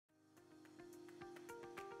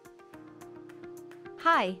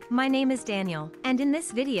Hi, my name is Daniel, and in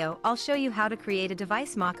this video I'll show you how to create a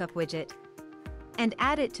device mockup widget and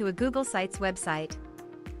add it to a Google Sites website.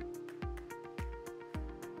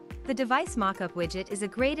 The device mockup widget is a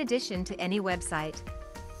great addition to any website.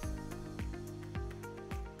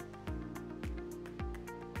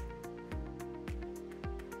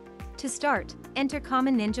 To start, enter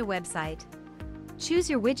Common Ninja website. Choose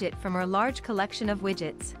your widget from our large collection of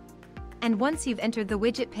widgets. And once you've entered the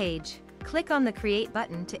widget page, click on the Create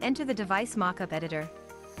button to enter the device mockup editor.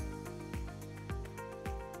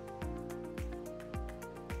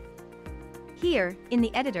 Here, in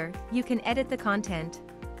the editor, you can edit the content.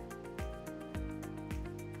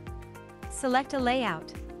 Select a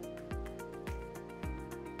layout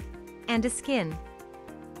and a skin.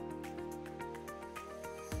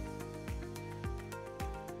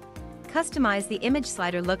 Customize the image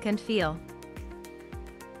slider look and feel,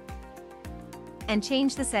 and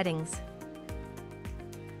change the settings.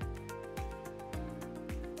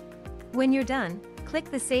 When you're done,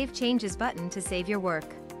 click the Save Changes button to save your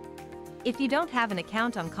work. If you don't have an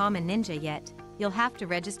account on Common Ninja yet, you'll have to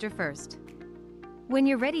register first. When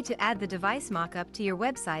you're ready to add the device mockup to your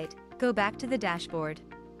website, go back to the dashboard.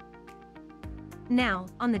 Now,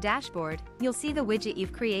 on the dashboard, you'll see the widget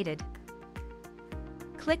you've created.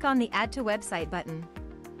 Click on the Add to Website button.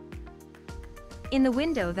 In the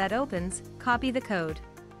window that opens, copy the code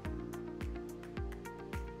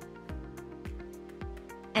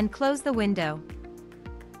and close the window.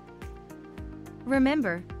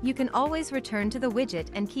 Remember, you can always return to the widget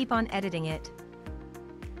and keep on editing it.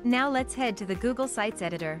 Now let's head to the Google Sites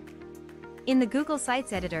editor. In the Google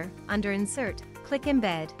Sites editor, under Insert, click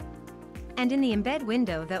Embed. And in the Embed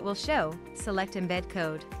window that will show, select Embed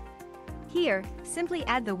Code. Here, simply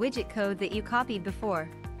add the widget code that you copied before.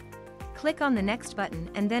 Click on the Next button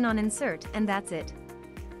and then on Insert, and that's it.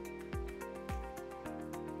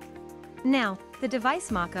 Now, the device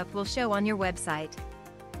mockup will show on your website.